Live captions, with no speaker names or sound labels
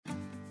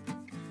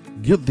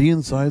Get the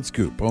inside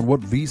scoop on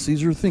what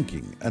VCs are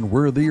thinking and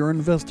where they are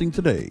investing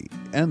today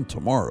and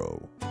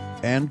tomorrow.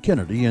 Ann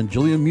Kennedy and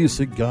Jillian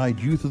Music guide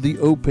you through the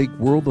opaque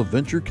world of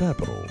venture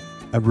capital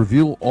and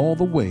reveal all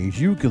the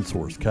ways you can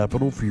source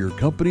capital for your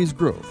company's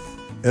growth.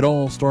 It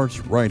all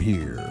starts right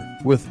here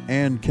with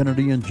Ann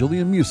Kennedy and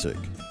Jillian Music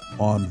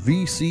on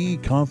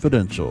VC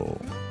Confidential.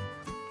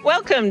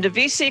 Welcome to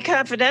VC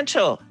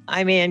Confidential.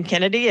 I'm Ann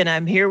Kennedy, and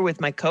I'm here with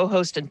my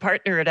co-host and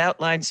partner at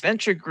Outlines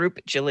Venture Group,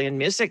 Jillian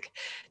Music.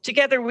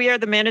 Together, we are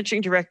the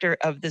managing director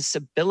of the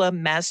Sibylla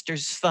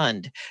Masters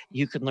Fund.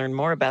 You can learn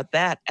more about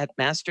that at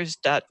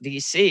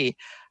masters.vc.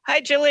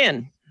 Hi,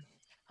 Jillian.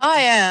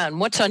 Hi, Ann.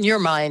 What's on your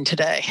mind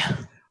today?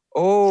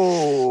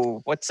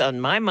 Oh, what's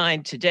on my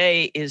mind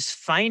today is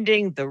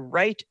finding the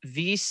right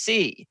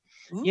VC.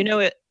 Ooh. You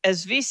know,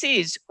 as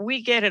VCs,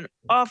 we get an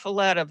awful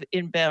lot of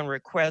inbound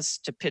requests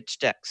to pitch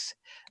decks,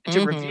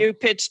 to review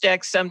pitch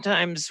decks.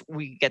 Sometimes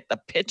we get the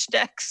pitch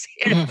decks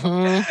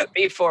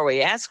before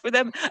we ask for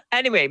them.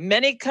 Anyway,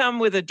 many come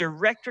with a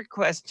direct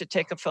request to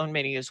take a phone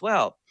meeting as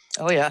well.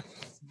 Oh, yeah.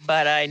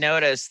 But I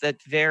notice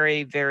that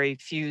very, very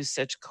few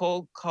such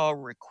cold call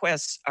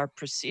requests are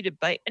preceded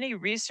by any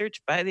research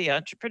by the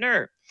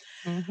entrepreneur.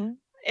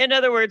 In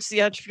other words,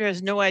 the entrepreneur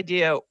has no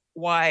idea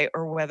why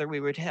or whether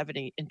we would have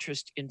any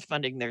interest in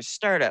funding their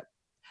startup.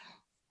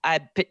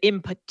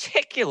 In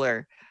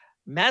particular,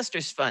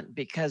 Masters Fund,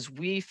 because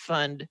we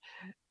fund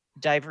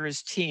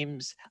diverse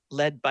teams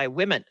led by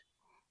women.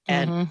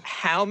 And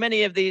how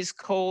many of these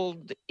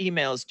cold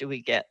emails do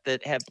we get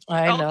that have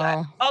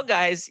all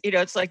guys, you know,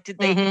 it's like, did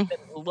they even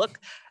look?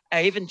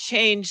 I even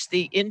changed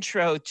the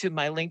intro to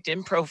my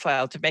LinkedIn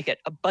profile to make it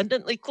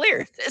abundantly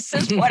clear. This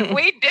is what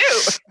we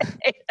do.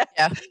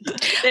 Yeah.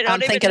 I'm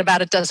thinking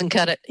about it doesn't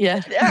cut it.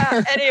 Yeah.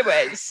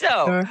 Anyway,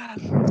 so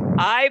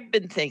I've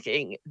been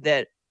thinking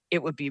that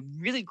it would be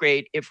really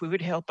great if we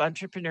would help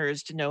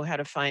entrepreneurs to know how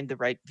to find the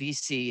right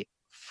VC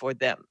for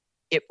them.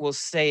 It will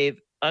save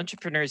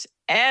entrepreneurs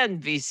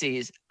and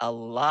VCs a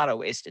lot of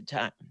wasted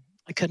time.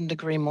 I couldn't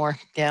agree more.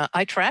 Yeah,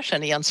 I trash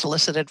any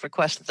unsolicited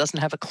request that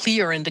doesn't have a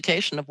clear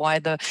indication of why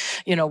the,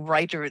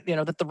 writer,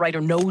 that the writer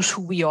knows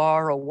who we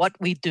are or what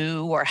we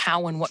do or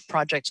how and what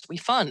projects we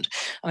fund.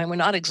 I mean, we're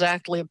not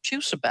exactly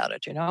obtuse about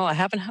it. I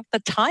haven't had the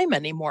time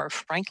anymore,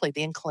 frankly,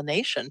 the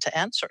inclination to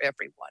answer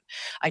everyone.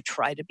 I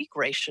try to be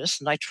gracious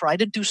and I try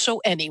to do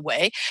so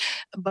anyway,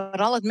 but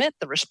I'll admit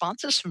the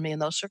responses from me in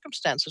those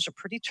circumstances are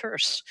pretty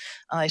terse.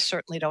 I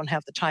certainly don't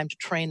have the time to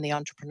train the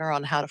entrepreneur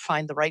on how to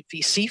find the right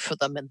VC for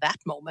them in that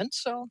moment.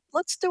 So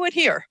let's do it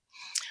here.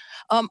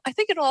 I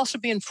think it'll also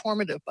be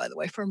informative, by the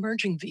way, for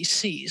emerging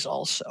VCs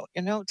also.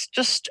 It's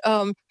just,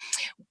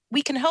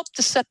 we can help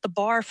to set the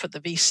bar for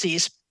the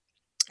VCs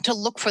to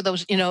look for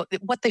those,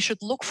 what they should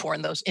look for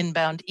in those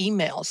inbound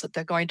emails that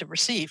they're going to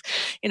receive,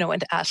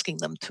 and asking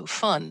them to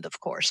fund,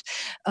 of course.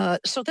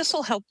 So this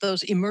will help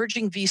those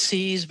emerging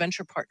VCs,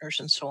 venture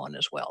partners, and so on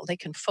as well. They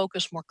can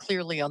focus more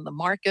clearly on the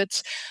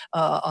markets,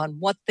 on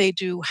what they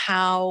do,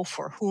 how,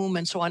 for whom,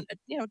 and so on,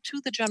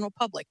 to the general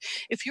public.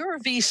 If you're a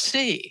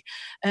VC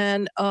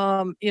and,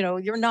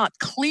 you're not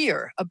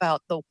clear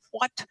about the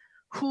what,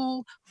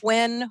 who,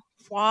 when,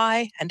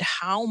 why, and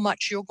how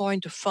much you're going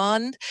to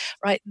fund,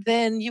 right,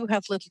 then you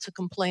have little to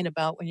complain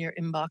about when your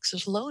inbox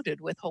is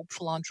loaded with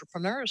hopeful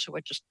entrepreneurs who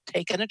are just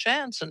taking a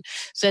chance and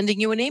sending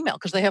you an email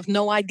because they have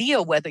no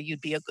idea whether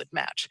you'd be a good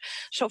match.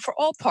 So for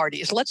all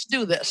parties, let's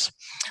do this.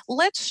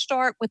 Let's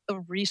start with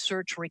the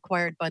research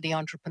required by the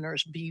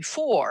entrepreneurs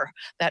before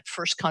that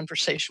first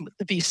conversation with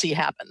the VC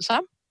happens,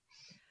 huh?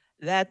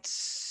 That's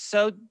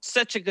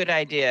such a good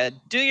idea.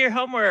 Do your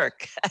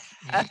homework.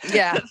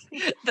 Yeah.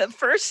 The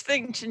first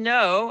thing to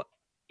know,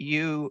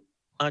 you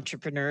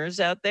entrepreneurs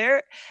out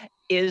there,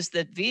 is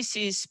that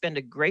VCs spend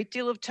a great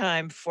deal of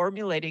time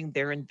formulating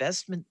their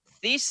investment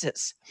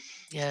thesis.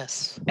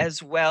 Yes.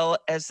 As well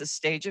as the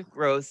stage of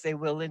growth they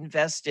will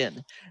invest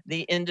in,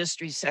 the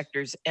industry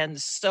sectors,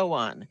 and so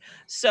on.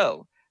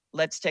 So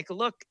let's take a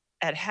look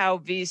at how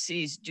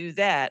VCs do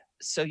that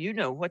so you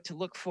know what to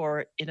look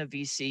for in a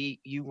VC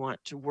you want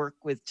to work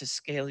with to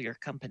scale your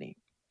company.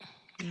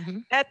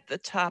 At the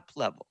top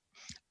level,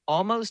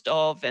 almost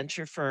all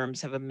venture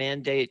firms have a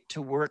mandate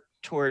to work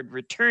toward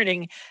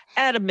returning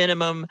at a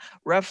minimum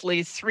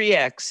roughly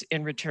 3x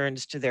in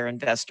returns to their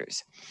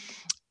investors.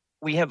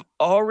 We have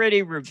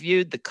already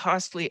reviewed the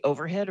costly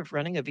overhead of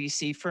running a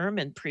VC firm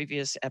in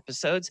previous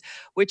episodes,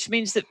 which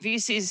means that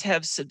VCs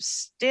have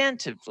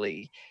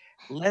substantively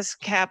less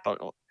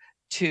capital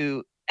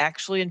to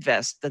actually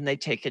invest than they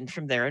take in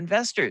from their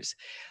investors.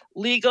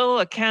 Legal,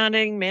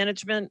 accounting,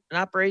 management, and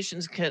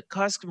operations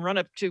costs can run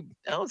up to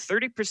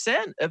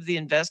 30% of the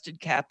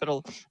invested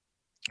capital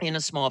in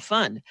a small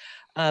fund.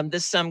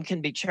 This sum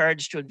can be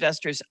charged to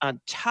investors on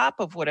top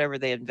of whatever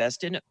they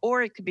invest in,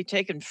 or it could be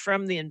taken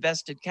from the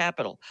invested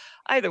capital.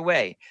 Either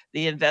way,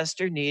 the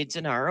investor needs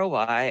an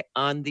ROI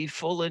on the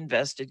full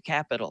invested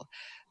capital.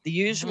 The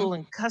usual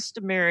and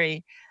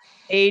customary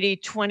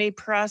 80-20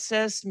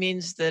 process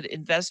means that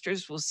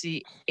investors will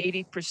see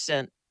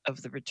 80%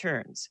 of the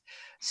returns.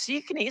 So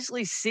you can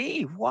easily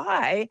see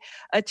why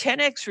a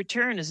 10x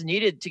return is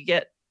needed to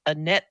get a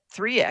net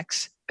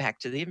 3x back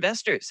to the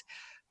investors.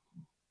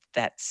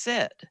 That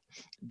said,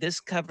 this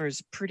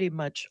covers pretty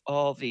much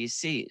all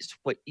VCs.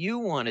 What you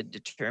want to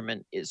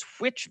determine is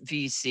which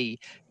VC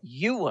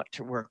you want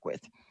to work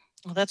with.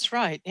 Well, that's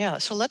right. Yeah.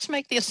 So let's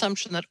make the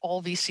assumption that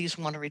all VCs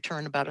want to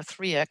return about a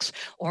 3x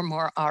or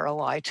more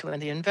ROI to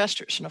the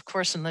investors. And of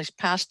course, in these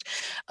past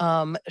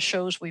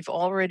shows, we've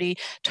already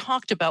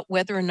talked about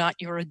whether or not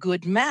you're a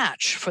good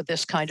match for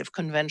this kind of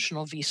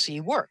conventional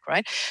VC work,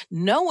 right?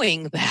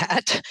 Knowing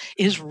that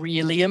is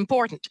really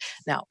important.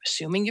 Now,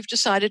 assuming you've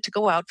decided to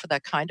go out for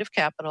that kind of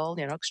capital,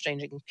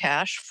 exchanging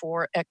cash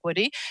for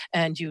equity,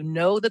 and you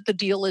know that the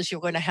deal is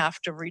you're going to have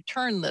to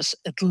return this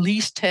at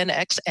least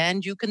 10x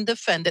and you can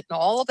defend it and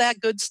all of that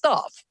good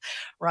stuff,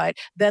 right?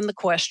 Then the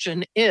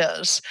question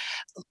is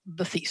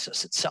the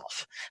thesis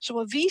itself. So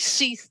a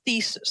VC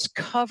thesis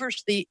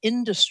covers the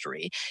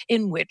industry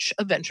in which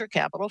a venture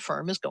capital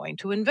firm is going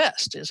to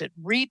invest. Is it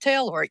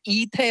retail or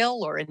e-tail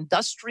or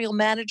industrial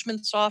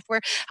management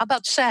software? How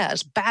about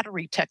SaaS,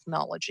 battery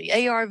technology,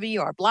 AR,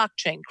 VR,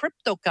 blockchain,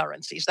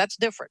 cryptocurrencies? That's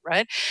different,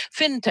 right?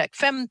 FinTech,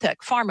 femtech,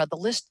 pharma, the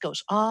list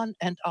goes on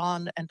and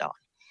on and on.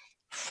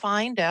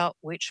 Find out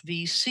which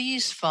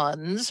VC's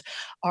funds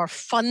are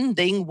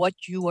funding what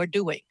you are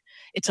doing.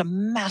 It's a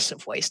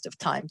massive waste of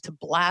time to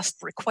blast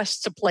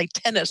requests to play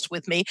tennis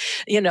with me,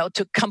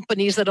 to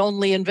companies that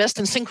only invest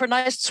in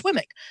synchronized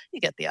swimming.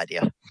 You get the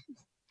idea.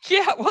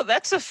 Yeah, well,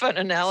 that's a fun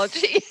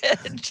analogy,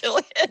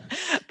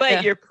 Jillian.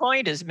 But your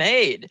point is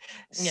made.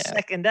 Yeah.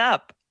 Second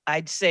up,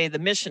 I'd say the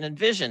mission and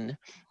vision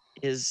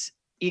is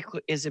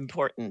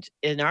important.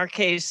 In our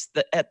case,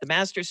 at the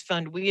Masters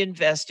Fund, we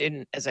invest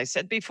in, as I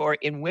said before,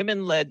 in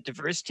women-led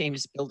diverse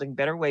teams building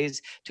better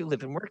ways to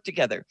live and work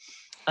together.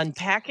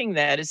 Unpacking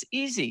that is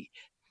easy.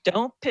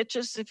 Don't pitch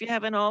us if you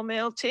have an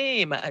all-male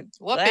team. I'm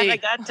glad I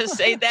got to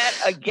say that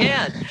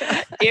again.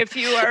 If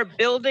you are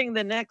building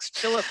the next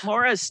Philip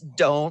Morris,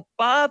 don't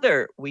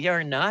bother. We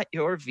are not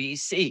your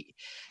VC.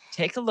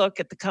 Take a look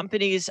at the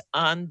companies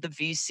on the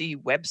VC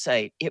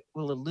website. It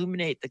will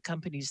illuminate the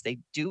companies they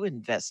do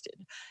invest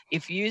in.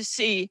 If you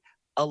see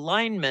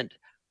alignment,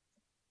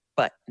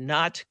 but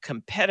not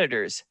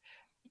competitors,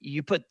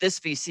 you put this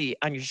VC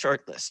on your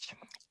short list.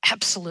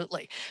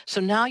 Absolutely.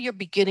 So now you're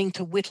beginning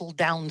to whittle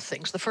down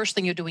things. The first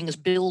thing you're doing is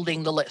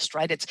building the list,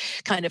 right? It's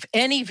kind of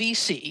any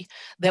VC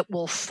that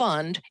will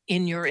fund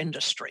in your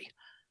industry.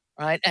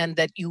 Right, and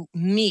that you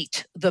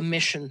meet the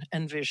mission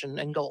and vision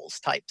and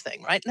goals type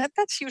thing, right? And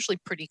that's usually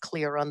pretty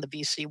clear on the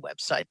VC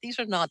website. These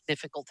are not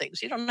difficult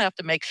things. You don't have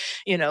to make,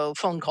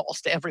 phone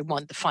calls to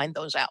everyone to find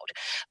those out.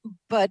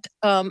 But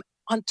on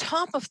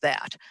top of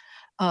that,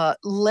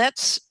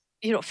 let's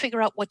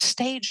figure out what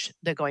stage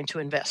they're going to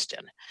invest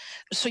in.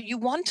 So you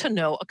want to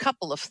know a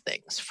couple of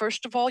things.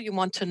 First of all, you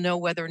want to know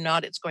whether or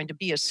not it's going to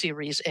be a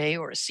Series A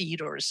or a seed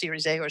or a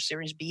Series A or a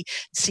Series B,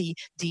 C,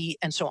 D,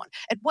 and so on.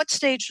 At what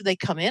stage do they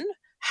come in?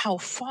 How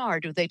far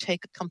do they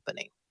take a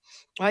company,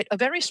 right? A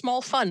very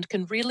small fund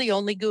can really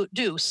only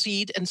do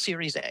seed and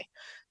Series A.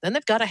 Then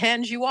they've got to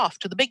hand you off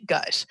to the big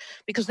guys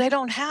because they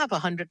don't have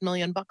 $100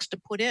 million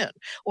to put in,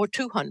 or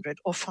 200,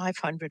 or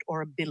 500,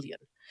 or $1 billion.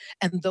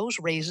 And those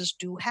raises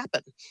do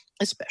happen,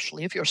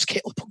 especially if you're a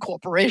scalable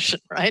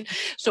corporation, right?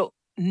 So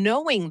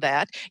knowing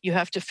that, you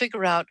have to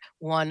figure out,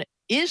 one,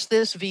 is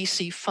this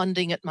VC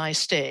funding at my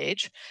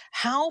stage?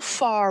 How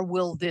far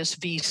will this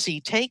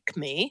VC take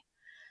me?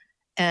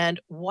 And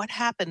what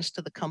happens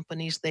to the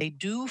companies they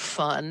do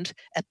fund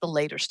at the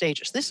later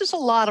stages? This is a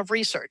lot of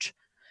research.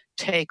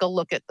 Take a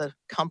look at the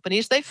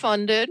companies they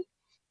funded,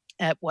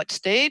 at what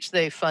stage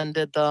they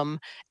funded them,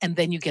 and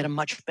then you get a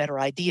much better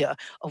idea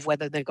of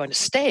whether they're going to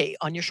stay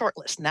on your short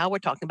list. Now we're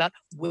talking about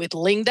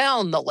whittling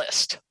down the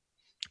list.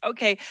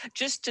 Okay,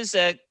 just as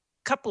a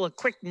couple of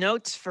quick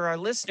notes for our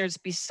listeners,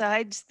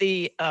 besides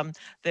the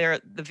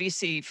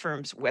VC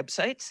firms'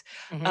 websites,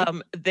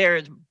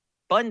 there's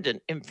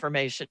abundant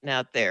information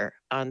out there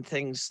on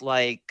things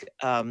like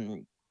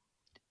CB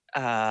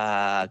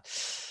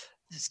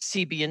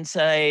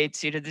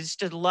Insights. There's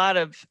just a lot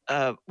of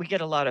we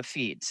get a lot of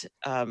feeds.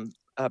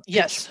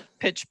 Yes,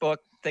 PitchBook,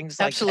 things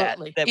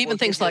absolutely. like that. Even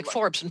things like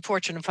Forbes and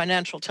Fortune and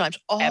Financial Times.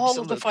 All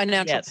of the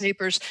financial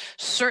papers,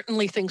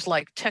 certainly things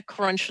like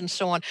TechCrunch and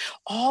so on.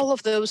 All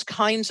of those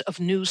kinds of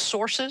news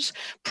sources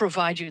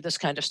provide you this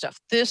kind of stuff.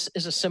 This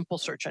is a simple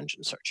search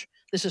engine search.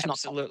 This is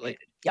not complicated.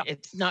 Yeah,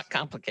 it's not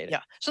complicated.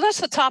 Yeah. So that's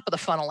the top of the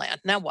funnel, Ann.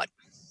 Now what?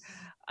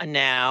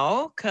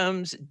 Now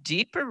comes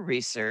deeper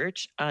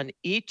research on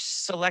each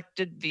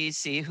selected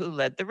VC who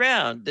led the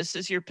round. This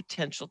is your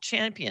potential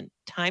champion.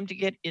 Time to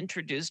get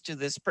introduced to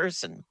this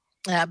person.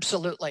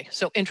 Absolutely.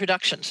 So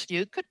introductions.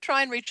 You could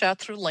try and reach out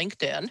through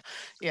LinkedIn.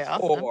 Yeah.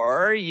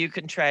 Or you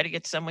can try to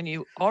get someone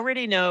you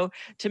already know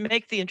to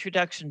make the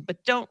introduction,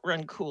 but don't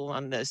run cool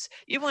on this.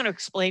 You want to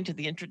explain to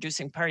the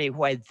introducing party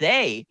why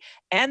they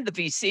and the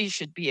VC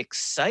should be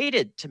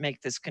excited to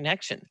make this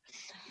connection.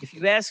 If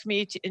you ask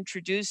me to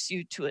introduce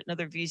you to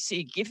another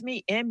VC, give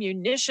me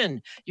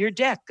ammunition, your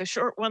deck, a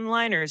short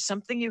one-liner,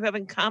 something you have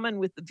in common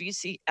with the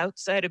VC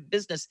outside of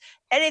business,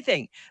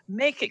 anything.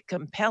 Make it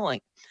compelling.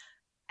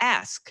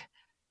 Ask,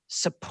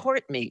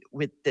 support me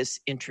with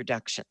this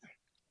introduction.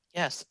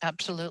 Yes,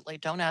 absolutely.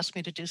 Don't ask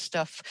me to do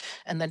stuff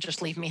and then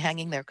just leave me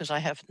hanging there, because I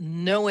have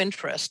no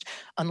interest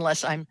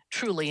unless I'm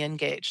truly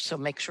engaged. So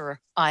make sure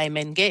I'm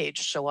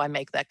engaged so I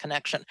make that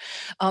connection.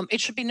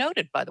 It should be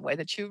noted, by the way,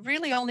 that you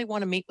really only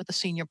want to meet with the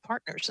senior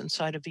partners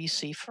inside a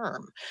VC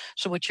firm.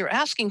 So what you're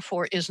asking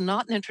for is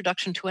not an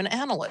introduction to an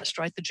analyst,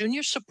 right? The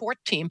junior support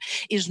team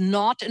is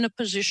not in a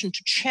position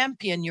to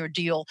champion your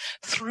deal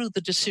through the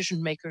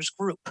decision makers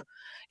group.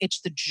 It's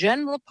the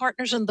general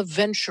partners and the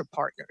venture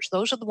partners.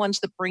 Those are the ones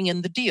that bring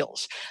in the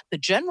deals. The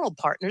general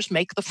partners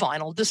make the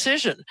final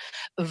decision.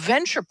 The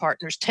venture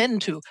partners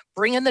tend to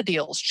bring in the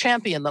deals,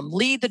 champion them,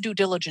 lead the due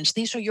diligence.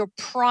 These are your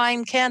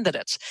prime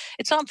candidates.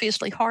 It's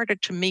obviously harder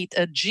to meet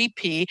a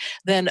GP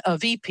than a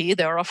VP.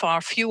 There are far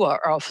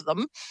fewer of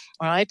them,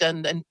 right?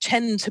 And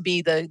tend to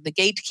be the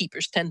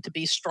gatekeepers tend to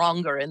be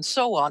stronger and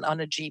so on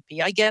a GP.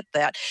 I get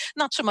that.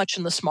 Not so much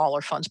in the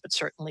smaller funds, but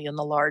certainly in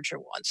the larger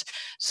ones.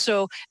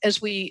 So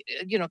as we,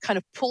 kind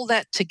of pull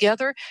that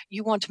together,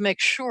 you want to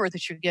make sure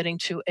that you're getting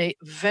to a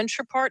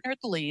venture partner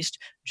at the least,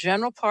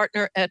 general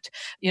partner at,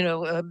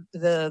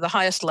 the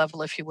highest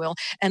level, if you will,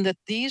 and that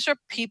these are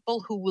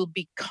people who will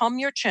become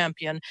your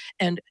champion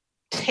and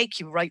take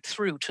you right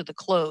through to the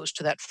close,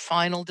 to that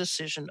final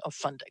decision of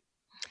funding.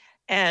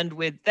 And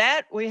with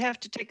that, we have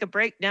to take a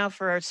break now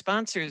for our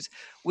sponsors.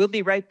 We'll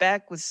be right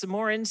back with some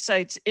more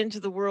insights into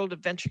the world of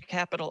venture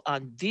capital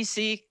on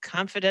VC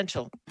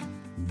Confidential.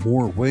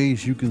 More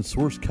ways you can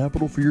source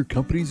capital for your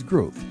company's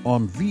growth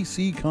on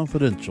VC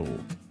Confidential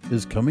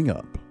is coming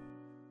up.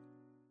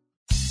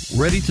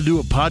 Ready to do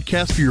a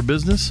podcast for your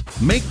business?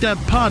 Make that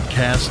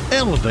podcast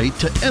elevate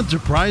to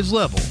enterprise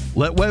level.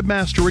 Let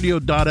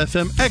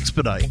webmasterradio.fm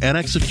expedite and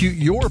execute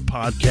your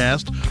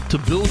podcast to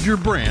build your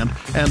brand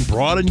and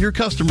broaden your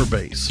customer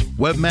base.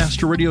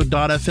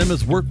 Webmasterradio.fm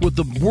has worked with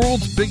the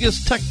world's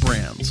biggest tech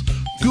brands,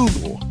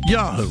 Google,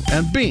 Yahoo,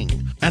 and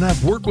Bing, and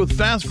have worked with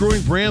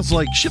fast-growing brands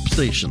like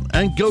ShipStation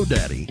and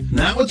GoDaddy.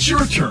 Now it's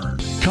your turn.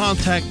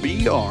 Contact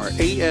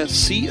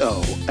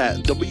BRASCO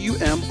at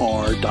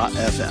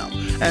WMR.FM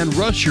and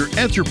rush your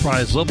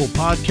enterprise-level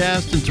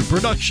podcast into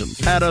production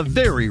at a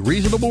very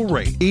reasonable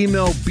rate.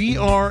 Email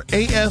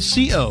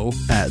BRASCO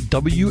at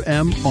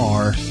WMR.FM.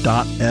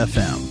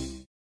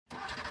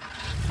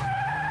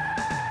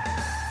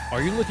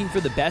 Are you looking for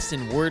the best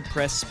in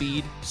WordPress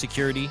speed,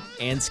 security,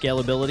 and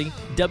scalability?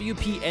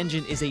 WP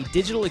Engine is a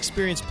digital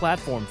experience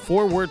platform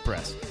for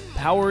WordPress,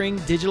 powering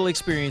digital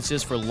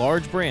experiences for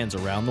large brands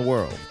around the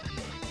world.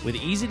 With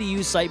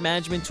easy-to-use site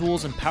management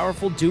tools and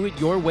powerful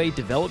do-it-your-way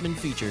development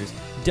features,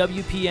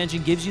 WP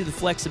Engine gives you the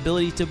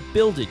flexibility to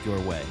build it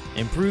your way.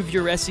 Improve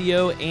your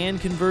SEO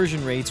and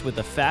conversion rates with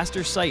a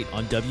faster site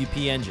on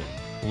WP Engine.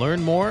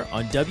 Learn more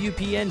on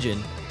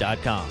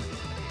WPEngine.com.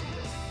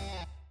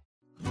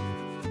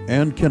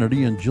 Ann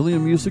Kennedy and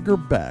Jillian Music are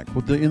back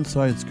with the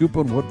inside scoop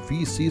on what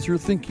VCs are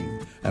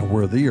thinking and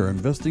where they are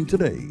investing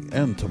today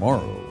and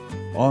tomorrow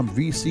on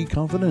VC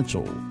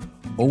Confidential,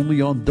 only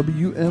on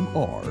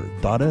WMR.FM.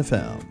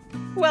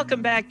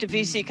 Welcome back to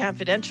VC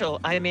Confidential.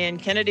 I'm Ann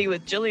Kennedy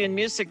with Jillian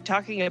Music,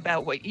 talking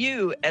about what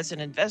you as an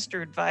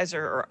investor,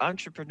 advisor, or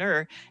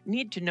entrepreneur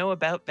need to know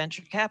about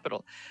venture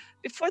capital.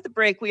 Before the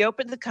break, we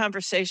opened the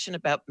conversation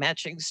about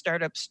matching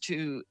startups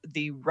to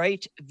the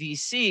right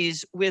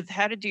VCs with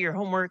how to do your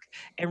homework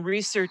and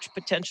research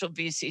potential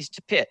VCs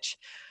to pitch.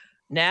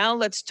 Now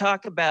let's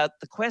talk about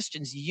the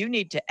questions you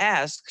need to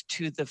ask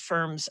to the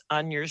firms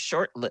on your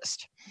short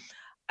list.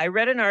 I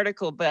read an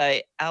article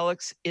by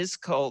Alex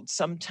Iskold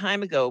some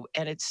time ago,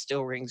 and it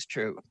still rings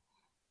true.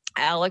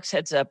 Alex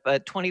heads up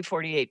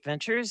 2048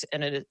 Ventures,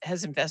 and it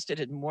has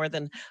invested in more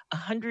than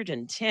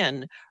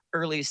 110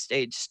 early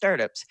stage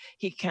startups.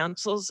 He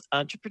counsels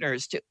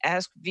entrepreneurs to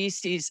ask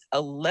VCs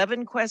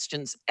 11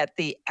 questions at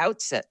the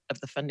outset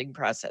of the funding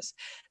process.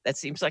 That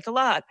seems like a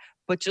lot,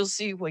 but you'll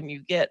see when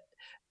you get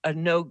a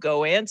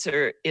no-go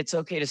answer, it's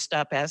okay to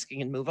stop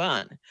asking and move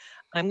on.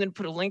 I'm going to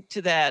put a link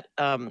to that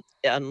on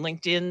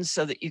LinkedIn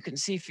so that you can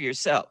see for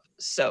yourself.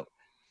 So,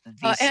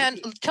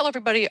 and tell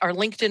everybody our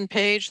LinkedIn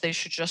page, they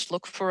should just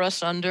look for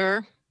us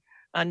under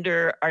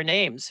our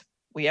names.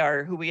 We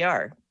are who we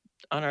are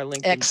on our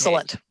LinkedIn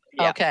Excellent. page.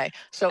 Yeah. Okay.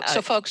 So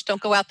folks,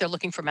 don't go out there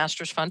looking for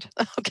Masters Fund.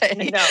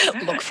 Okay. No,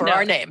 look for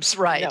our names,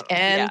 right?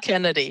 Ann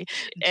Kennedy,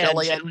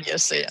 Jillian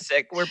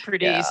Music. We're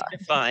pretty easy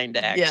to find,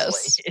 actually.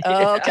 Yes.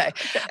 Okay.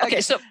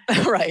 Okay. So,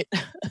 right.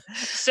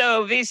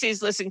 So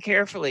VCs, listen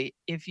carefully.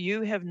 If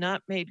you have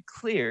not made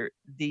clear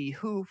the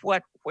who,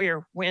 what,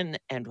 where, when,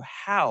 and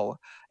how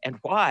and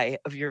why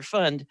of your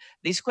fund,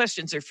 these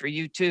questions are for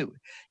you too.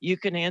 You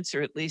can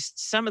answer at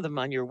least some of them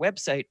on your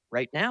website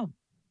right now.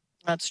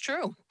 That's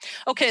true.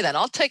 Okay, then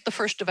I'll take the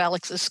first of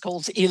Alex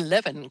Iskol's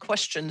 11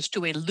 questions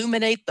to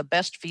illuminate the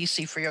best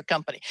VC for your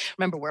company.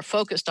 Remember, we're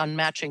focused on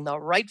matching the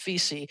right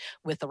VC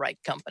with the right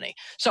company.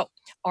 So,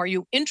 are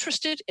you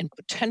interested in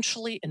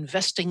potentially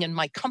investing in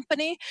my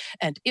company?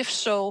 And if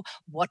so,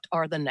 what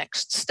are the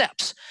next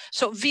steps?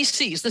 So,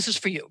 VCs, this is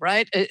for you,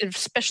 right?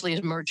 Especially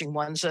emerging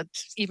ones,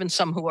 even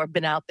some who have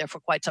been out there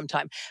for quite some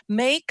time.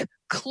 Make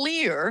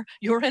clear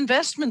your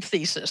investment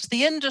thesis,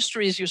 the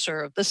industries you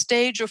serve, the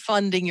stage of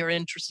funding you're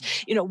interested,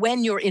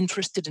 when you're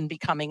interested in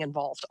becoming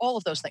involved, all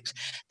of those things.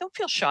 Don't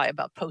feel shy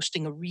about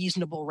posting a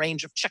reasonable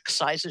range of check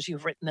sizes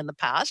you've written in the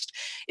past.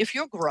 If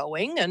you're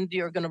growing and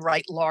you're going to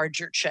write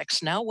larger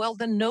checks now, well,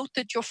 then note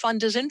that your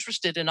fund is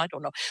interested in,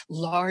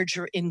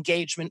 larger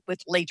engagement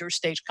with later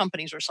stage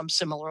companies or some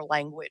similar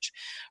language,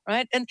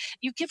 right? And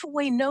you give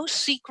away no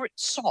secret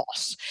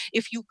sauce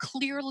if you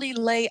clearly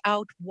lay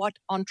out what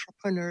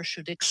entrepreneurs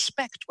should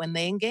expect when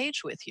they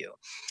engage with you.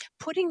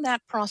 Putting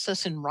that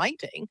process in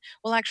writing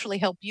will actually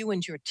help you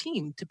and your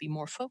team to be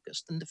more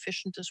focused and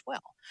efficient as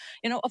well.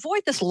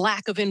 Avoid this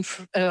lack of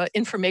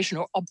information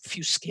or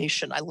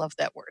obfuscation. I love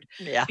that word.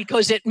 Yeah.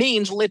 Because it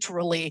means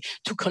literally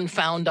to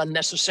confound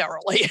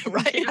unnecessarily,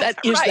 right? That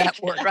is Right.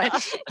 that word, right?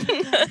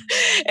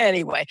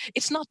 Anyway,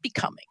 it's not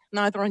becoming,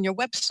 neither on your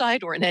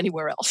website or in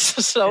anywhere else.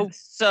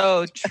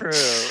 So true.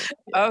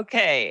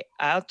 Okay,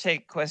 I'll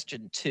take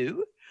question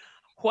 2.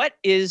 What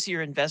is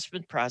your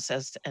investment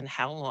process and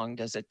how long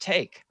does it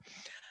take?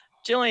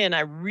 Jillian, I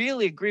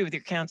really agree with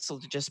your counsel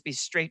to just be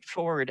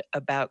straightforward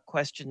about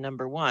question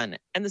number 1.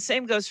 And the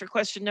same goes for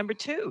question number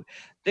 2.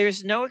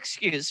 There's no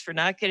excuse for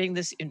not getting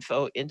this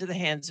info into the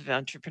hands of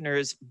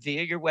entrepreneurs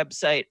via your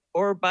website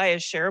or by a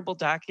shareable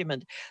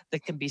document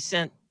that can be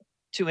sent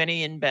to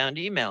any inbound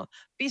email.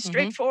 Be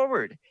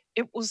straightforward.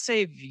 It will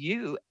save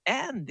you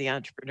and the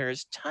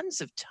entrepreneurs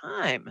tons of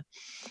time.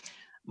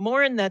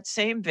 More in that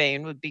same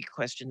vein would be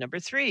question number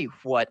 3.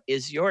 What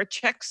is your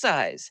check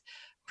size?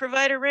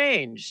 Provide a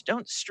range.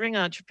 Don't string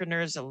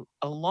entrepreneurs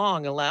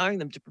along, allowing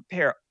them to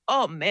prepare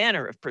all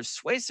manner of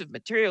persuasive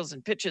materials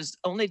and pitches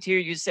only to hear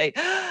you say,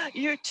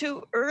 you're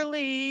too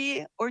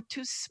early or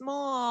too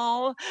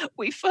small.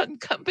 We fund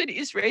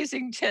companies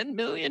raising 10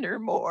 million or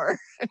more.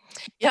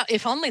 Yeah,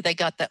 if only they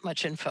got that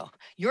much info.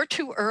 You're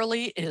too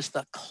early is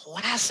the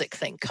classic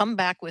thing. Come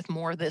back with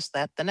more of this,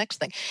 that, the next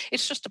thing.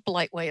 It's just a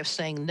polite way of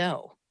saying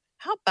no.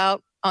 How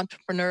about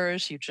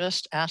entrepreneurs? You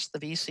just ask the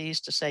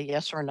VCs to say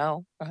yes or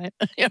no, right?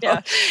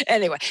 Yeah.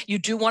 Anyway, you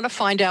do want to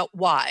find out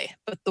why,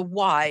 but the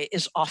why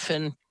is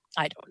often,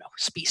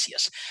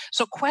 specious.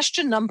 So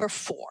question number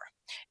 4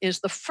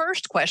 is the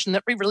first question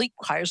that really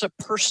requires a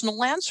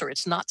personal answer.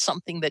 It's not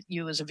something that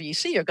you as a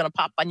VC are going to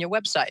pop on your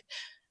website.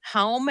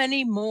 How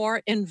many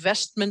more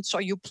investments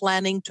are you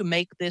planning to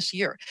make this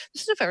year?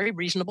 This is a very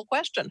reasonable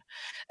question.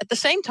 At the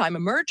same time,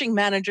 emerging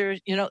managers,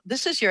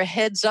 this is your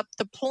heads up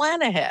to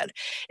plan ahead.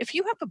 If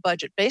you have a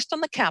budget based on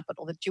the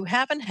capital that you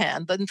have in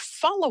hand, then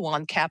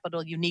follow-on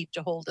capital you need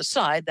to hold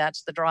aside,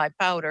 that's the dry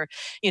powder,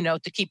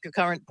 to keep your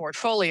current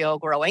portfolio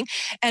growing.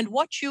 And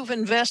what you've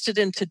invested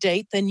in to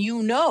date, then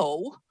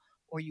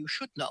or you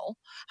should know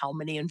how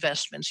many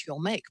investments you'll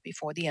make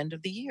before the end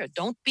of the year.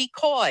 Don't be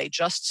coy,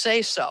 just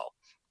say so.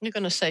 You're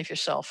going to save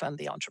yourself and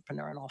the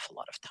entrepreneur an awful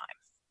lot of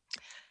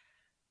time.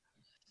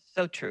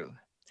 So true.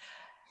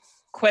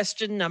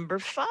 Question number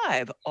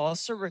 5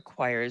 also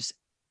requires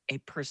a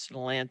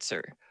personal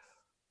answer.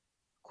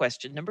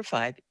 Question number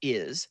 5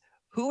 is,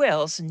 who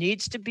else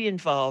needs to be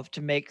involved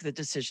to make the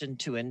decision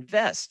to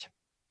invest?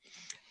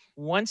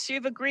 Once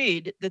you've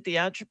agreed that the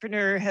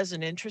entrepreneur has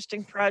an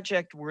interesting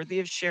project worthy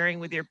of sharing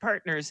with your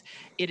partners,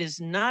 it is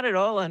not at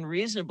all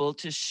unreasonable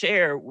to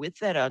share with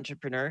that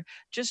entrepreneur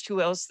just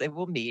who else they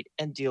will meet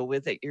and deal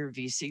with at your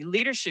VC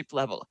leadership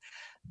level.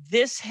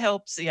 This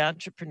helps the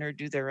entrepreneur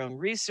do their own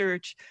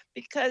research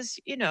because,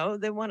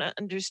 they want to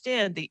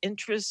understand the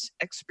interests,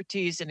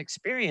 expertise, and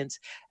experience,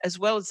 as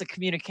well as the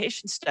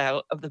communication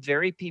style of the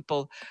very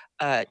people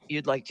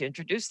you'd like to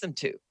introduce them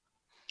to.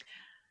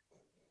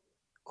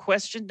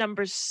 Question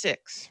number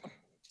 6.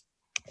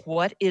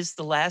 What is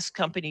the last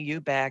company you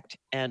backed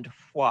and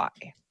why?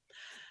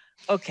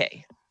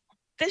 Okay,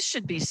 this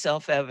should be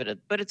self-evident,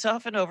 but it's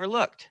often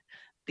overlooked.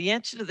 The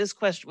answer to this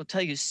question will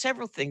tell you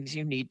several things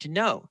you need to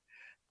know.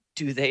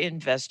 Do they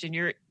invest in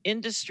your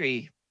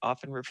industry,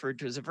 often referred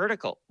to as a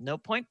vertical? No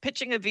point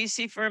pitching a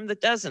VC firm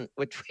that doesn't,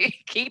 which we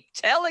keep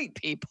telling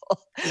people.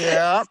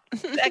 Yeah.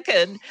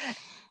 Second,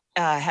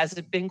 has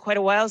it been quite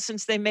a while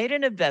since they made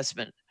an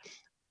investment?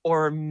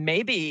 Or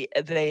maybe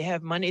they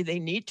have money they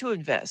need to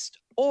invest.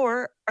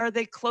 Or are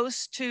they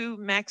close to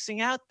maxing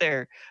out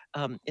their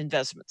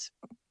investments?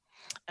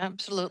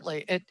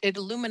 Absolutely. It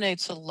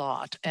illuminates a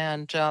lot,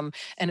 and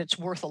it's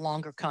worth a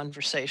longer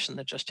conversation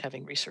than just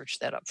having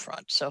researched that up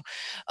front. So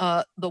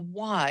the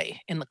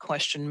why in the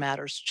question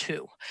matters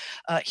too.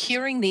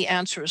 Hearing the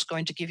answer is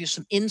going to give you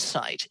some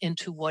insight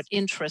into what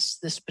interests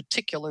this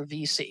particular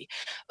VC.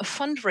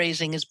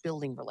 Fundraising is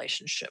building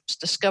relationships.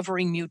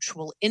 Discovering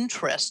mutual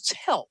interests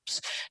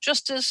helps,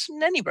 just as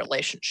in any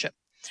relationship.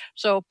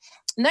 So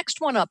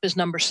next one up is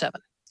number 7.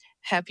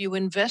 Have you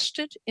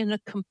invested in a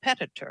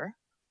competitor,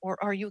 or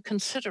are you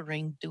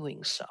considering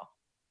doing so?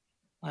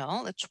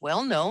 Well, it's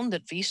well known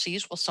that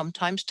VCs will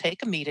sometimes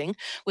take a meeting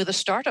with a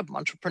startup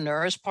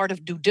entrepreneur as part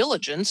of due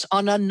diligence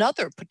on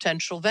another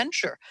potential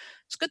venture.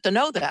 It's good to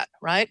know that,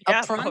 right?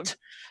 Yeah. Upfront.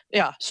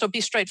 Yeah. So be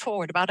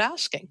straightforward about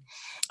asking.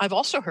 I've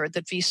also heard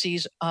that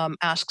VCs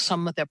ask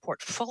some of their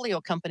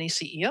portfolio company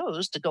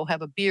CEOs to go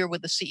have a beer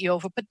with the CEO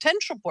of a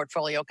potential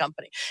portfolio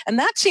company. And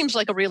that seems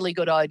like a really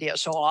good idea.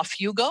 So off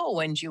you go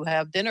and you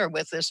have dinner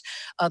with this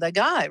other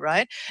guy,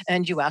 right?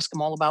 And you ask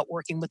him all about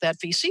working with that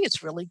VC.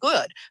 It's really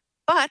good.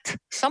 But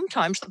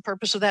sometimes the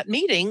purpose of that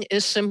meeting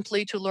is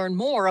simply to learn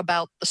more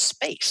about the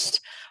space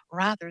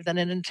rather than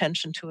an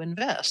intention to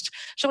invest.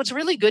 So it's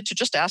really good to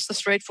just ask the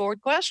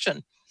straightforward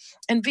question.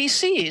 And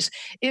VCs,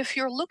 if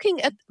you're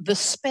looking at the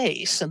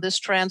space, and this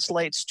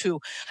translates to,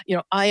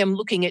 I am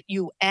looking at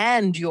you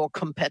and your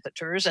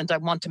competitors, and I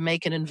want to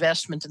make an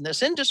investment in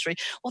this industry,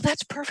 well,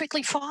 that's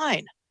perfectly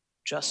fine.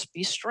 Just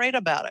be straight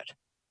about it.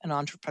 And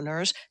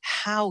entrepreneurs,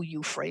 how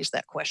you phrase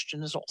that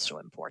question is also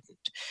important.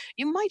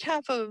 You might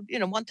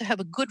want to have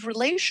a good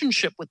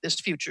relationship with this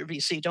future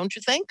VC, don't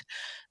you think?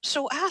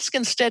 So ask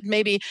instead,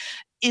 maybe,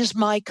 is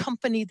my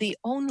company the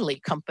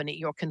only company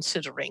you're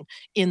considering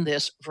in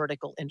this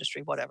vertical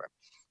industry, whatever?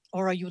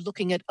 Or are you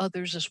looking at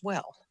others as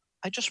well?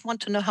 I just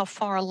want to know how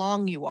far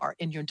along you are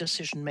in your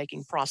decision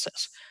making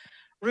process.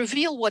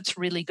 Reveal what's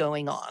really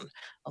going on.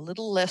 A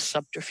little less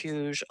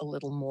subterfuge, a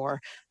little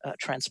more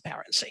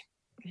transparency.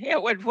 Yeah,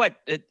 what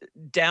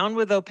down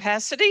with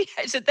opacity?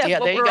 Isn't that Yeah,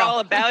 what there you we're go. all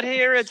about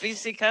here at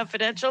VC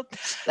Confidential?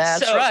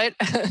 That's So right.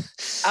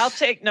 I'll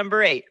take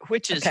number 8,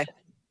 which is, Okay.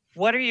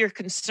 what are your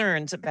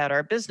concerns about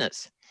our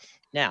business?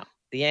 Now,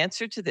 the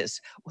answer to this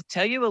will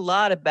tell you a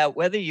lot about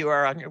whether you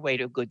are on your way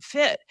to a good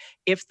fit.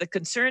 If the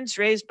concerns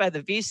raised by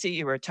the VC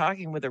you are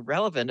talking with are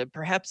relevant and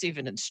perhaps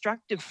even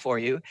instructive for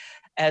you,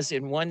 as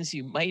in ones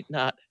you might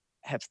not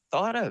have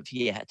thought of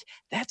yet,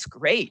 that's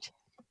great.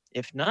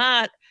 If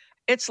not,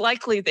 it's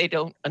likely they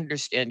don't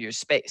understand your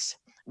space.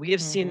 We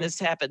have seen Mhm. this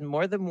happen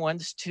more than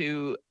once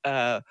to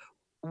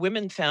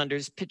women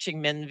founders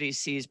pitching men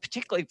VCs,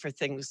 particularly for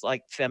things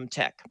like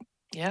femtech,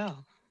 Yeah.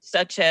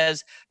 such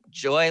as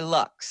Joy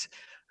Lux,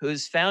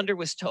 whose founder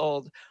was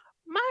told,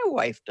 "My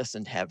wife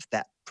doesn't have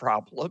that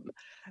problem."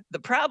 The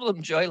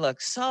problem Joy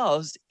Lux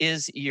solves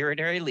is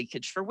urinary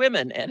leakage for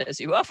women. And as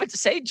you often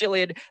say,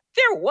 Jillian,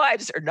 their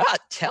wives are not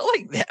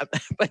telling them,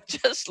 but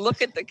just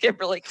look at the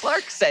Kimberly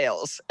Clark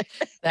sales.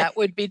 That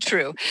would be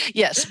true.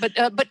 Yes, but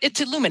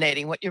it's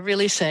illuminating. What you're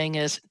really saying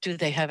is, do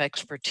they have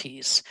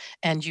expertise?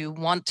 And you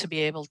want to be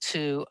able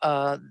to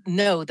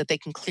know that they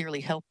can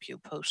clearly help you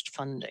post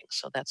funding.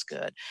 So that's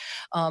good.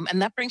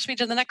 And that brings me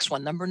to the next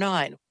one, number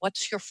 9.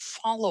 What's your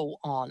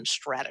follow-on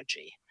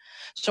strategy?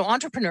 So,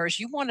 entrepreneurs,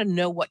 you want to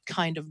know what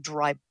kind of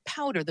dry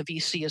powder the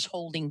VC is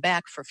holding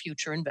back for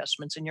future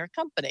investments in your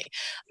company.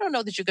 I don't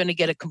know that you're going to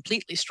get a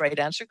completely straight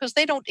answer because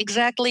they don't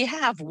exactly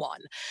have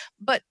one.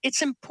 But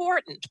it's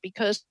important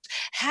because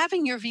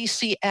having your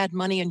VC add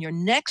money in your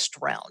next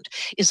round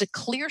is a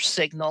clear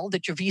signal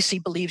that your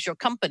VC believes your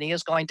company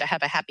is going to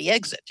have a happy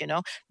exit,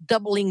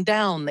 doubling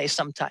down, they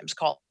sometimes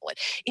call it.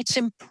 It's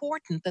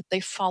important that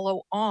they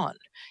follow on.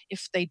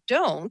 If they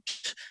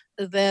don't,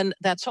 then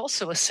that's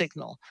also a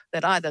signal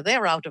that either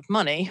they're out of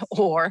money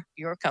or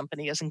your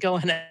company isn't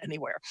going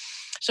anywhere.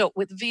 So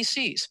with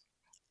VCs,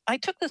 I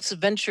took this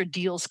venture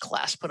deals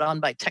class put on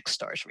by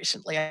Techstars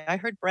recently. I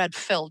heard Brad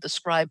Feld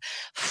describe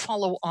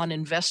follow on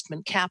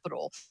investment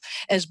capital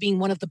as being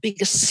one of the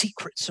biggest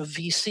secrets of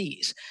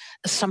VCs.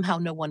 Somehow,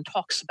 no one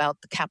talks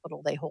about the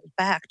capital they hold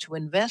back to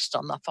invest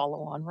on the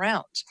follow on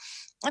rounds.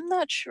 I'm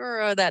not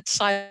sure that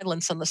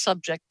silence on the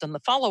subject and the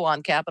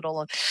follow-on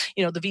capital,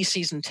 the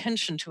VC's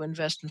intention to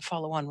invest in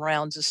follow-on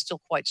rounds is still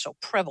quite so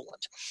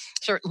prevalent.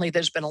 Certainly,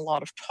 there's been a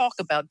lot of talk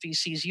about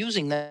VCs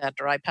using that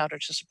dry powder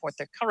to support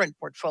their current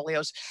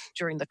portfolios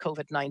during the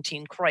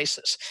COVID-19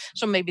 crisis.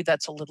 So maybe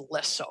that's a little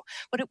less so.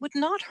 But it would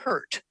not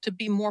hurt to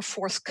be more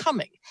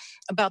forthcoming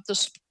about the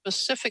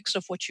specifics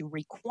of what you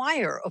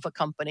require of a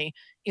company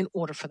in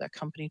order for that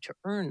company to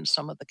earn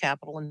some of the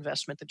capital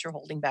investment that you're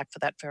holding back for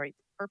that very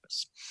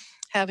purpose.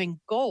 Having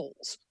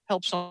goals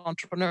helps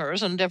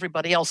entrepreneurs and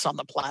everybody else on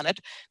the planet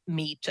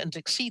meet and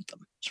exceed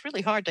them. It's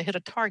really hard to hit a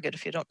target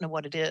if you don't know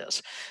what it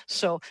is.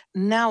 So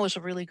now is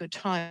a really good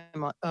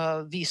time,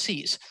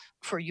 VCs,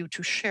 for you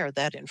to share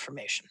that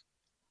information.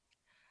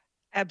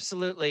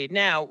 Absolutely.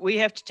 Now, we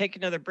have to take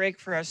another break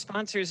for our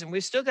sponsors, and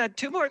we've still got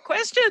 2 more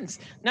questions,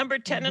 number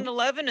 10 and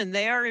 11, and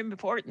they are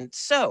important.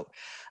 So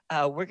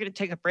we're going to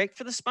take a break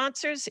for the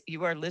sponsors.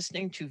 You are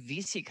listening to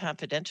VC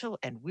Confidential,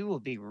 and we will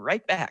be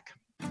right back.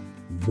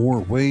 More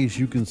ways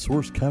you can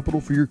source capital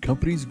for your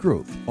company's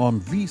growth on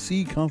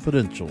VC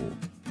Confidential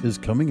is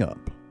coming up.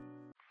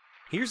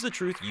 Here's the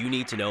truth you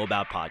need to know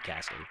about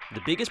podcasting. The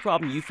biggest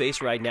problem you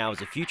face right now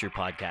as a future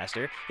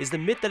podcaster is the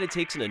myth that it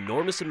takes an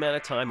enormous amount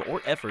of time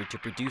or effort to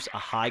produce a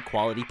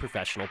high-quality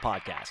professional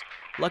podcast.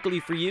 Luckily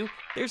for you,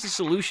 there's a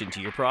solution to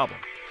your problem.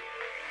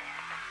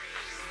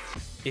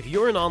 If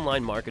you're an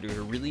online marketer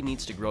who really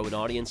needs to grow an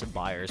audience of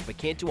buyers but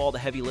can't do all the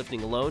heavy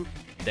lifting alone,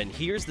 then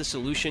here's the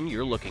solution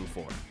you're looking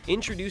for.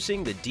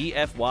 Introducing the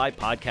DFY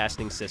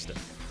Podcasting System.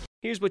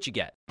 Here's what you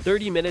get.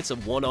 30 minutes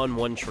of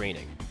one-on-one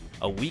training,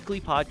 a weekly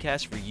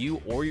podcast for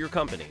you or your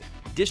company,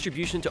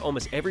 distribution to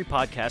almost every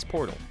podcast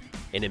portal,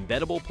 an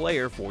embeddable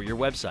player for your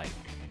website,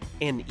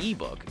 an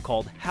ebook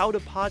called How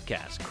to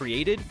Podcast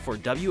created for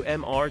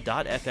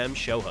WMR.FM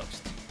show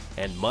hosts,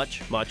 and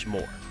much, much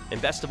more.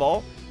 And best of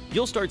all,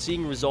 you'll start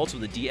seeing results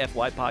with the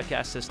DFY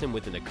podcast system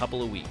within a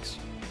couple of weeks.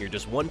 You're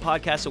just one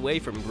podcast away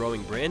from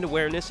growing brand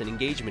awareness and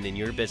engagement in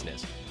your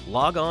business.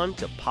 Log on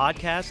to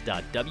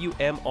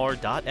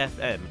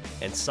podcast.wmr.fm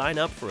and sign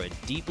up for a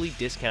deeply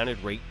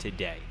discounted rate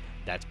today.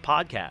 That's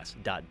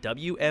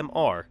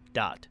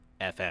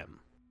podcast.wmr.fm.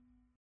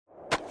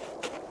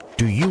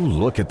 Do you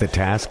look at the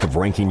task of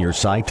ranking your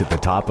site at the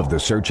top of the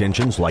search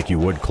engines like you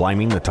would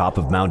climbing the top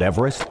of Mount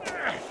Everest?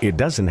 It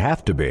doesn't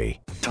have to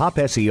be.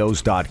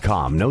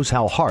 TopSEOs.com knows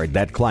how hard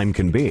that climb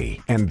can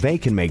be, and they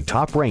can make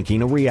top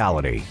ranking a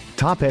reality.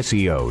 Top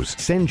SEOs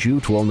sends you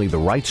to only the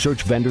right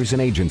search vendors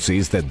and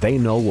agencies that they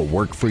know will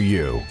work for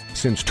you.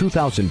 Since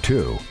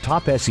 2002,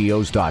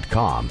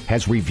 TopSEOs.com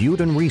has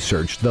reviewed and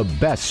researched the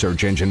best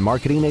search engine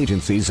marketing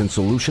agencies and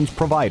solutions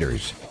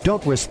providers.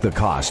 Don't risk the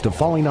cost of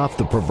falling off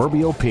the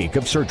proverbial peak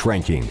of search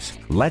rankings.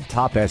 Let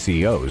Top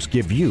SEOs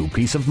give you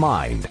peace of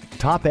mind.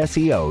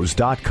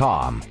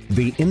 TopSEOs.com,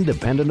 the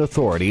independent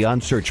authority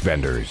on search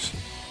vendors.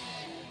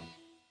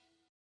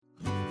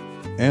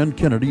 Ann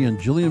Kennedy and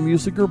Jillian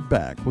Music are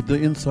back with the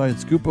inside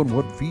scoop on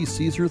what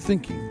VCs are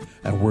thinking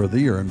and where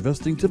they are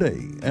investing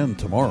today and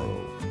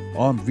tomorrow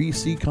on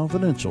VC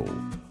Confidential,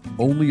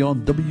 only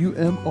on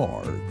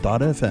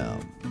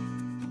WMR.FM.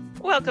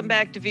 Welcome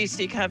back to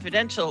VC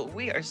Confidential.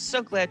 We are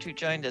so glad you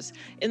joined us.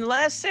 In the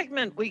last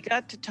segment, we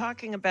got to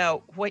talking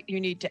about what you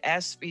need to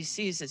ask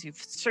VCs as you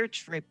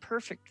search for a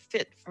perfect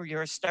fit for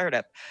your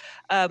startup.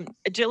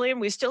 Jillian,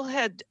 we still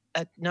had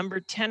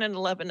number 10 and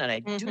 11, and I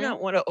do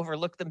not want to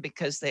overlook them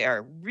because they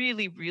are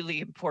really,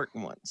 really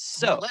important ones.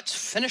 So well, let's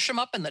finish them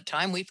up in the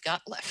time we've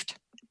got left.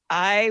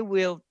 I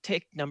will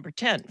take number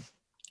 10.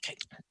 Okay.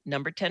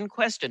 Number 10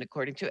 question,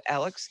 according to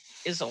Alex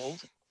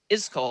Isold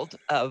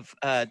of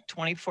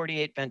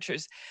 2048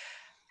 Ventures.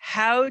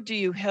 How do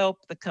you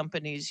help the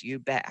companies you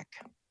back?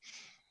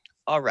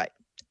 All right.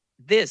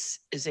 This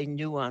is a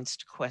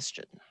nuanced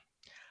question.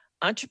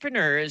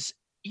 Entrepreneurs,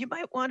 you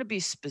might want to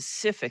be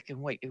specific in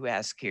what you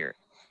ask here.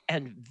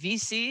 And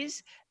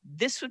VCs,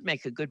 this would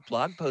make a good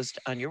blog post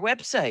on your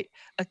website,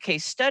 a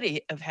case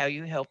study of how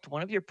you helped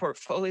one of your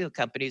portfolio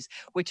companies,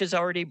 which has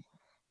already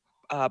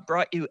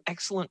brought you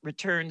excellent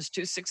returns,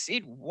 to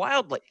succeed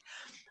wildly.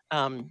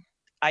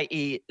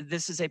 I.e.,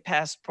 this is a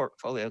past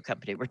portfolio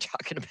company we're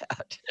talking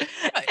about.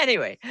 Right.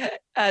 Anyway,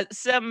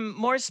 some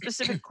more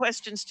specific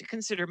questions to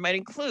consider might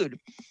include,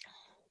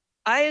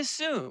 I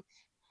assume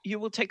you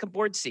will take a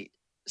board seat.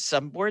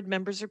 Some board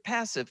members are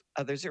passive,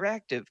 others are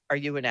active. Are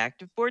you an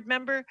active board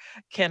member?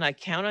 Can I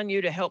count on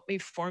you to help me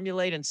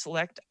formulate and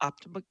select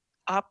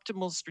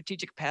optimal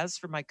strategic paths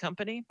for my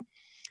company?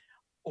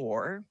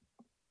 Or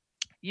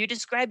you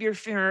describe your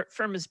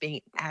firm as being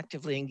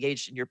actively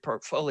engaged in your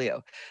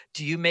portfolio.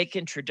 Do you make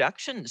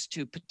introductions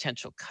to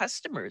potential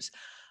customers?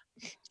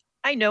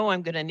 I know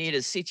I'm going to need a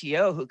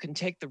CTO who can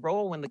take the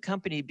role when the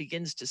company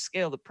begins to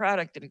scale the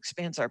product and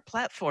expands our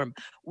platform.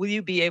 Will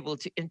you be able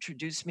to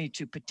introduce me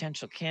to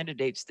potential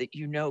candidates that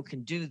you know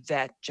can do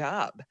that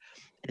job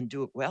and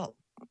do it well?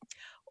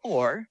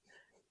 Or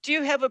do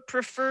you have a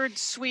preferred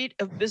suite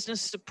of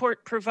business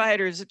support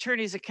providers,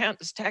 attorneys,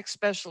 accountants, tax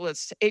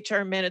specialists,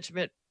 HR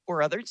management,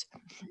 or others?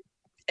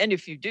 And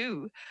if you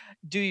do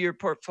your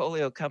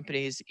portfolio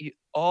companies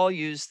all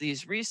use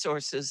these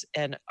resources,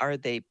 and are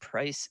they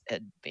price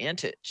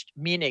advantaged?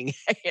 Meaning,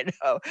 it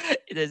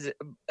is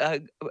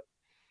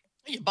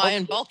you buy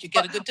in bulk, you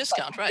get a good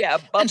discount, right? Yeah,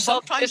 and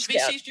sometimes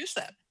discount. VCs use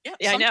that.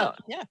 Yeah, I know.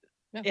 Yeah.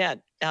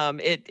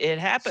 It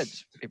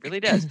happens. It really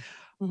does.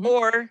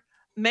 Or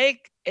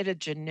make it a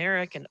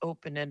generic and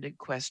open-ended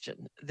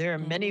question. There are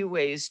many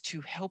ways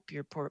to help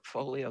your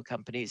portfolio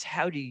companies.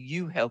 How do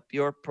you help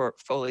your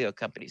portfolio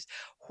companies?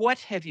 What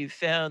have you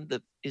found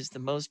that is the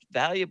most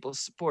valuable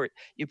support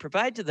you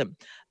provide to them?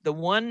 The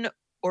one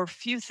or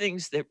few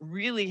things that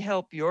really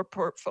help your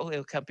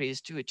portfolio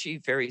companies to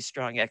achieve very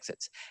strong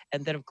exits.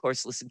 And then, of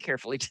course, listen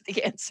carefully to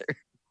the answer.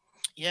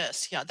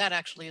 Yes, yeah, that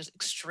actually is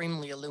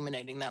extremely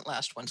illuminating. That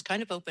last one's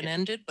kind of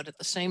open-ended, but at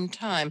the same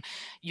time,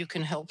 you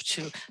can help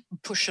to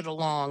push it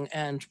along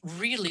and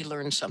really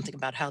learn something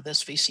about how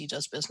this VC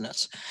does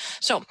business.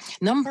 So,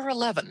 number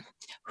 11,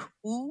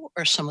 who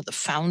are some of the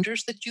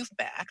founders that you've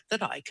backed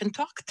that I can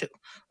talk to,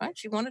 right?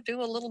 You want to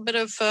do a little bit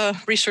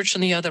of research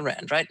on the other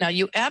end, right? Now,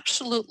 you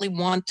absolutely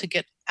want to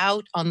get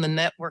out on the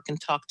network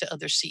and talk to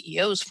other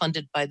CEOs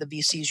funded by the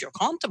VCs you're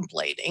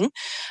contemplating.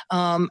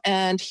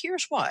 And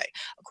here's why.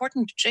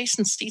 According to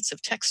Jason Steitz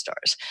of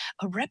Techstars,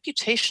 a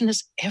reputation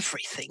is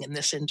everything in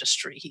this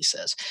industry, he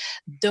says.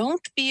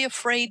 Don't be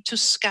afraid to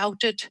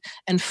scout it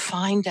and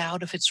find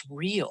out if it's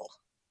real.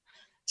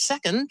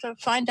 Second,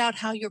 find out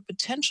how your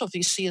potential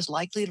VC is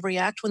likely to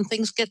react when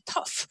things get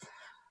tough,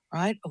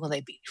 right? Will they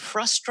be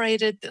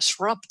frustrated,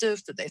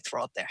 disruptive? Do they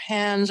throw up their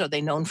hands? Are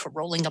they known for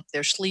rolling up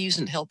their sleeves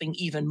and helping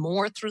even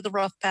more through the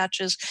rough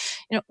patches?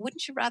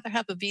 Wouldn't you rather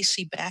have a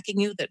VC backing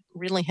you that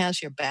really has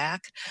your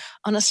back?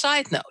 On a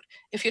side note,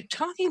 if you're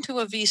talking to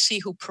a VC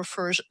who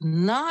prefers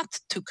not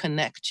to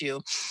connect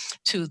you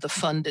to the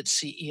funded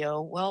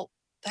CEO, well,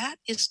 that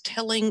is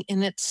telling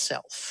in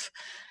itself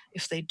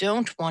if they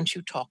don't want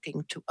you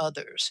talking to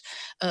others.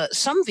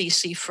 Some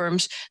VC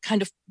firms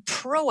kind of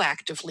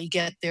proactively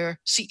get their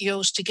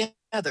CEOs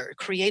together,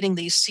 creating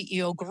these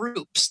CEO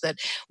groups that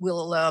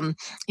will,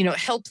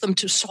 help them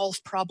to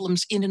solve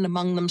problems in and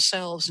among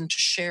themselves and to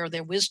share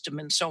their wisdom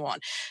and so on.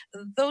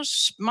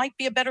 Those might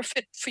be a better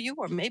fit for you,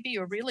 or maybe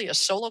you're really a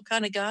solo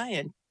kind of guy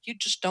and you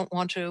just don't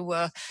want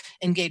to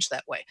engage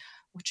that way.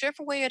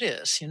 Whichever way it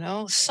is,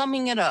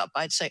 summing it up,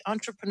 I'd say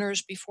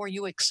entrepreneurs, before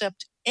you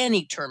accept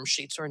any term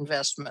sheets or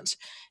investments,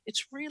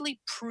 it's really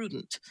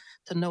prudent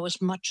to know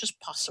as much as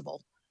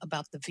possible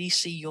about the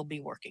VC you'll be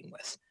working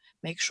with.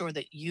 Make sure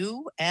that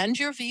you and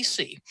your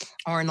VC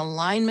are in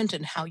alignment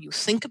in how you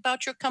think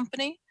about your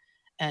company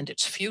and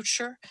its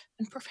future,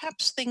 and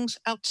perhaps things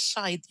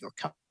outside your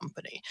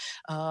company.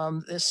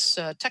 This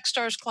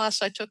Techstars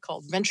class I took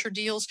called Venture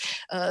Deals,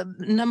 a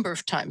number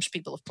of times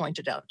people have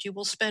pointed out you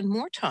will spend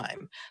more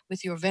time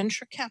with your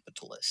venture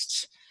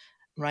capitalists,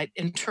 right,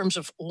 in terms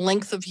of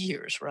length of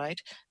years,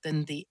 right,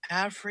 than the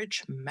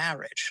average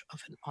marriage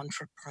of an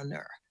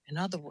entrepreneur. In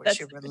other words,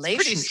 your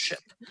relationship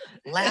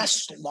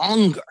lasts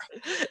longer,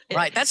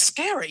 right? That's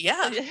scary,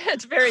 yeah.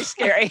 It's very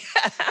scary.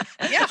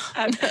 Yeah.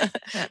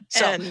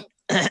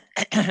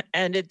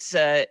 And it's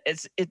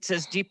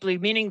as deeply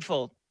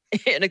meaningful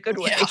in a good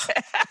way. Yeah,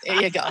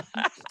 there you go.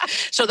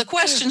 So the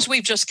questions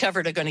we've just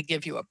covered are going to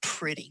give you a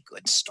pretty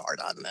good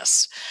start on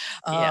this.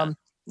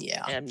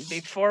 Yeah. And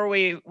before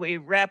we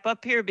wrap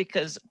up here,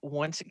 because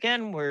once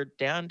again, we're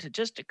down to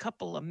just a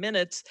couple of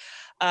minutes,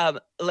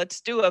 let's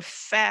do a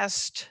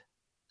fast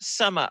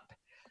sum up.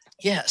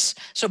 Yes.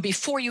 So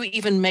before you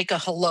even make a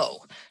hello,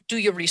 do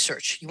your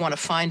research. You want to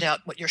find out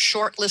what your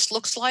short list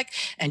looks like.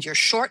 And your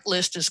short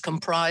list is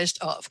comprised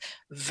of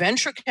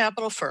venture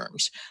capital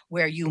firms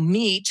where you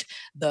meet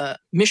the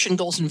mission,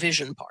 goals, and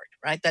vision part,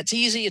 right? That's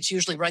easy. It's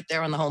usually right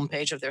there on the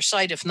homepage of their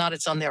site. If not,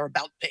 it's on their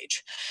about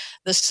page.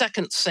 The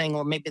second thing,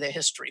 or maybe their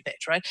history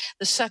page, right?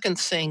 The second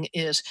thing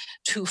is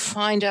to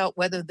find out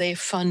whether they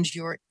fund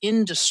your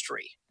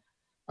industry.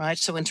 Right.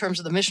 So in terms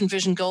of the mission,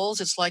 vision, goals,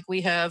 it's like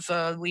we have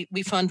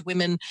we fund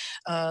women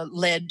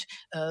led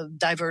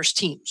diverse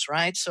teams.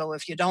 Right. So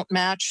if you don't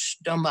match,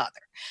 don't bother.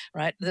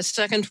 Right. The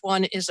second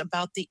one is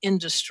about the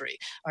industry.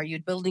 Are you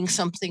building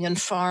something in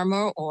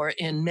pharma or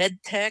in med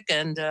tech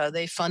and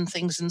they fund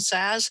things in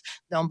SaaS?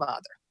 Don't bother.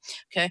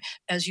 Okay,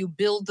 as you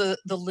build the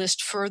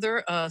list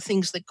further,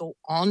 things that go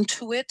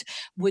onto it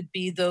would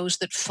be those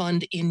that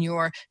fund in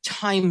your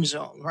time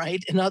zone,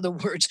 right? In other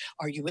words,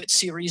 are you at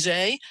Series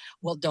A?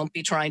 Well, don't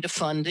be trying to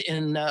fund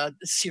in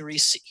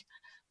Series C.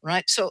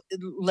 Right. So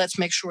let's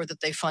make sure that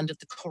they fund at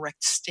the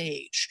correct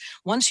stage.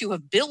 Once you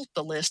have built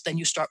the list, then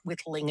you start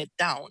whittling it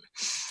down.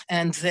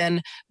 And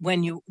then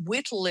when you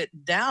whittle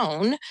it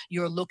down,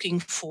 you're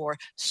looking for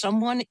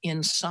someone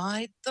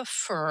inside the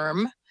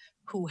firm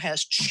who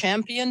has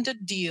championed a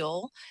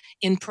deal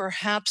in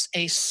perhaps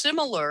a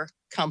similar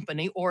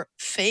company or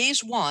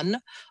phase one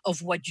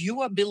of what you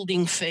are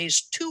building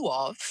phase two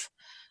of,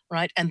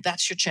 right? And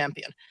that's your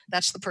champion.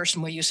 That's the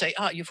person where you say,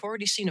 you've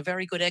already seen a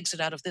very good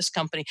exit out of this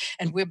company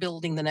and we're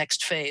building the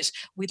next phase.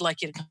 We'd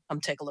like you to come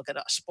take a look at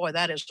us. Boy,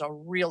 that is a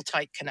real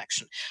tight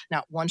connection.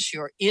 Now, once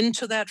you're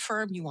into that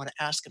firm, you want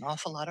to ask an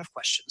awful lot of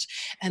questions.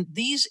 And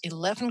these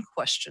 11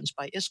 questions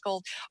by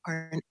Iskold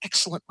are an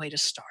excellent way to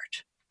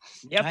start.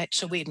 Yep. Right.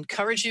 So we'd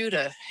encourage you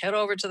to head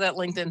over to that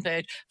LinkedIn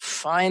page,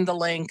 find the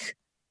link,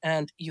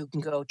 and you can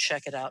go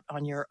check it out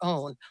on your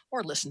own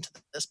or listen to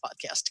this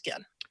podcast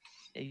again.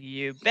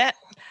 You bet.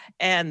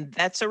 And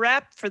that's a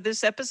wrap for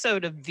this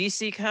episode of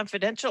VC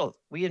Confidential.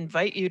 We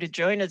invite you to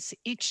join us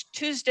each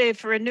Tuesday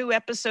for a new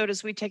episode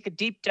as we take a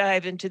deep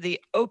dive into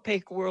the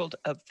opaque world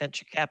of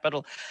venture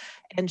capital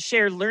and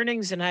share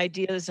learnings and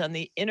ideas on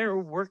the inner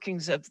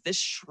workings of this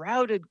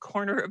shrouded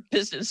corner of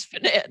business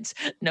finance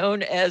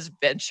known as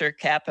venture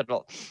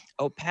capital.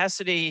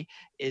 Opacity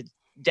is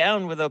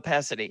down with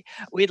opacity.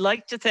 We'd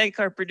like to thank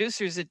our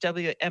producers at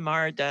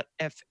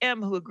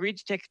WMR.FM who agreed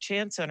to take a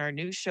chance on our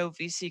new show,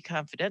 VC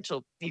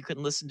Confidential. You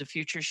can listen to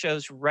future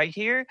shows right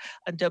here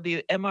on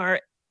WMR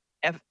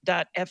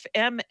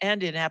anchor.fm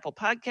and in Apple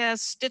Podcasts,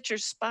 Stitcher,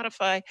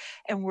 Spotify,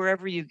 and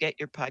wherever you get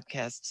your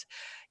podcasts.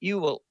 You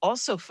will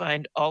also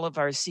find all of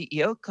our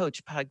CEO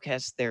Coach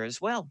podcasts there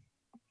as well.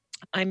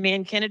 I'm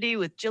Ann Kennedy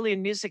with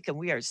Jillian Music, and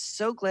we are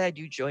so glad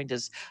you joined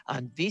us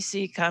on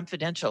VC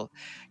Confidential.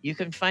 You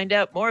can find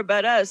out more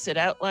about us at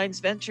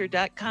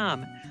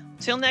outlinesventure.com.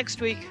 Till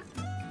next week.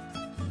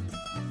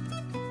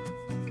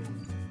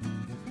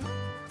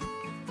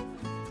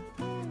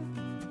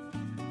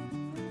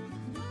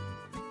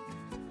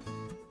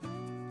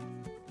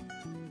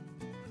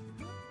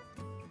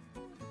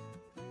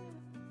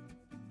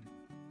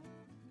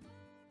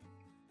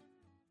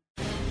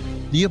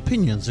 The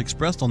opinions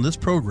expressed on this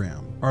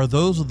program are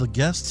those of the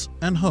guests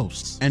and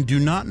hosts and do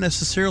not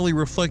necessarily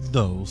reflect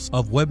those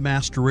of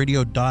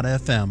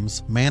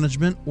WebmasterRadio.fm's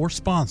management or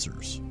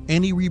sponsors.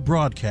 Any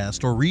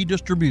rebroadcast or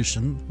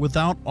redistribution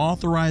without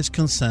authorized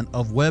consent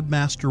of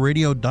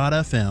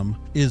WebmasterRadio.fm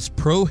is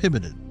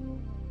prohibited.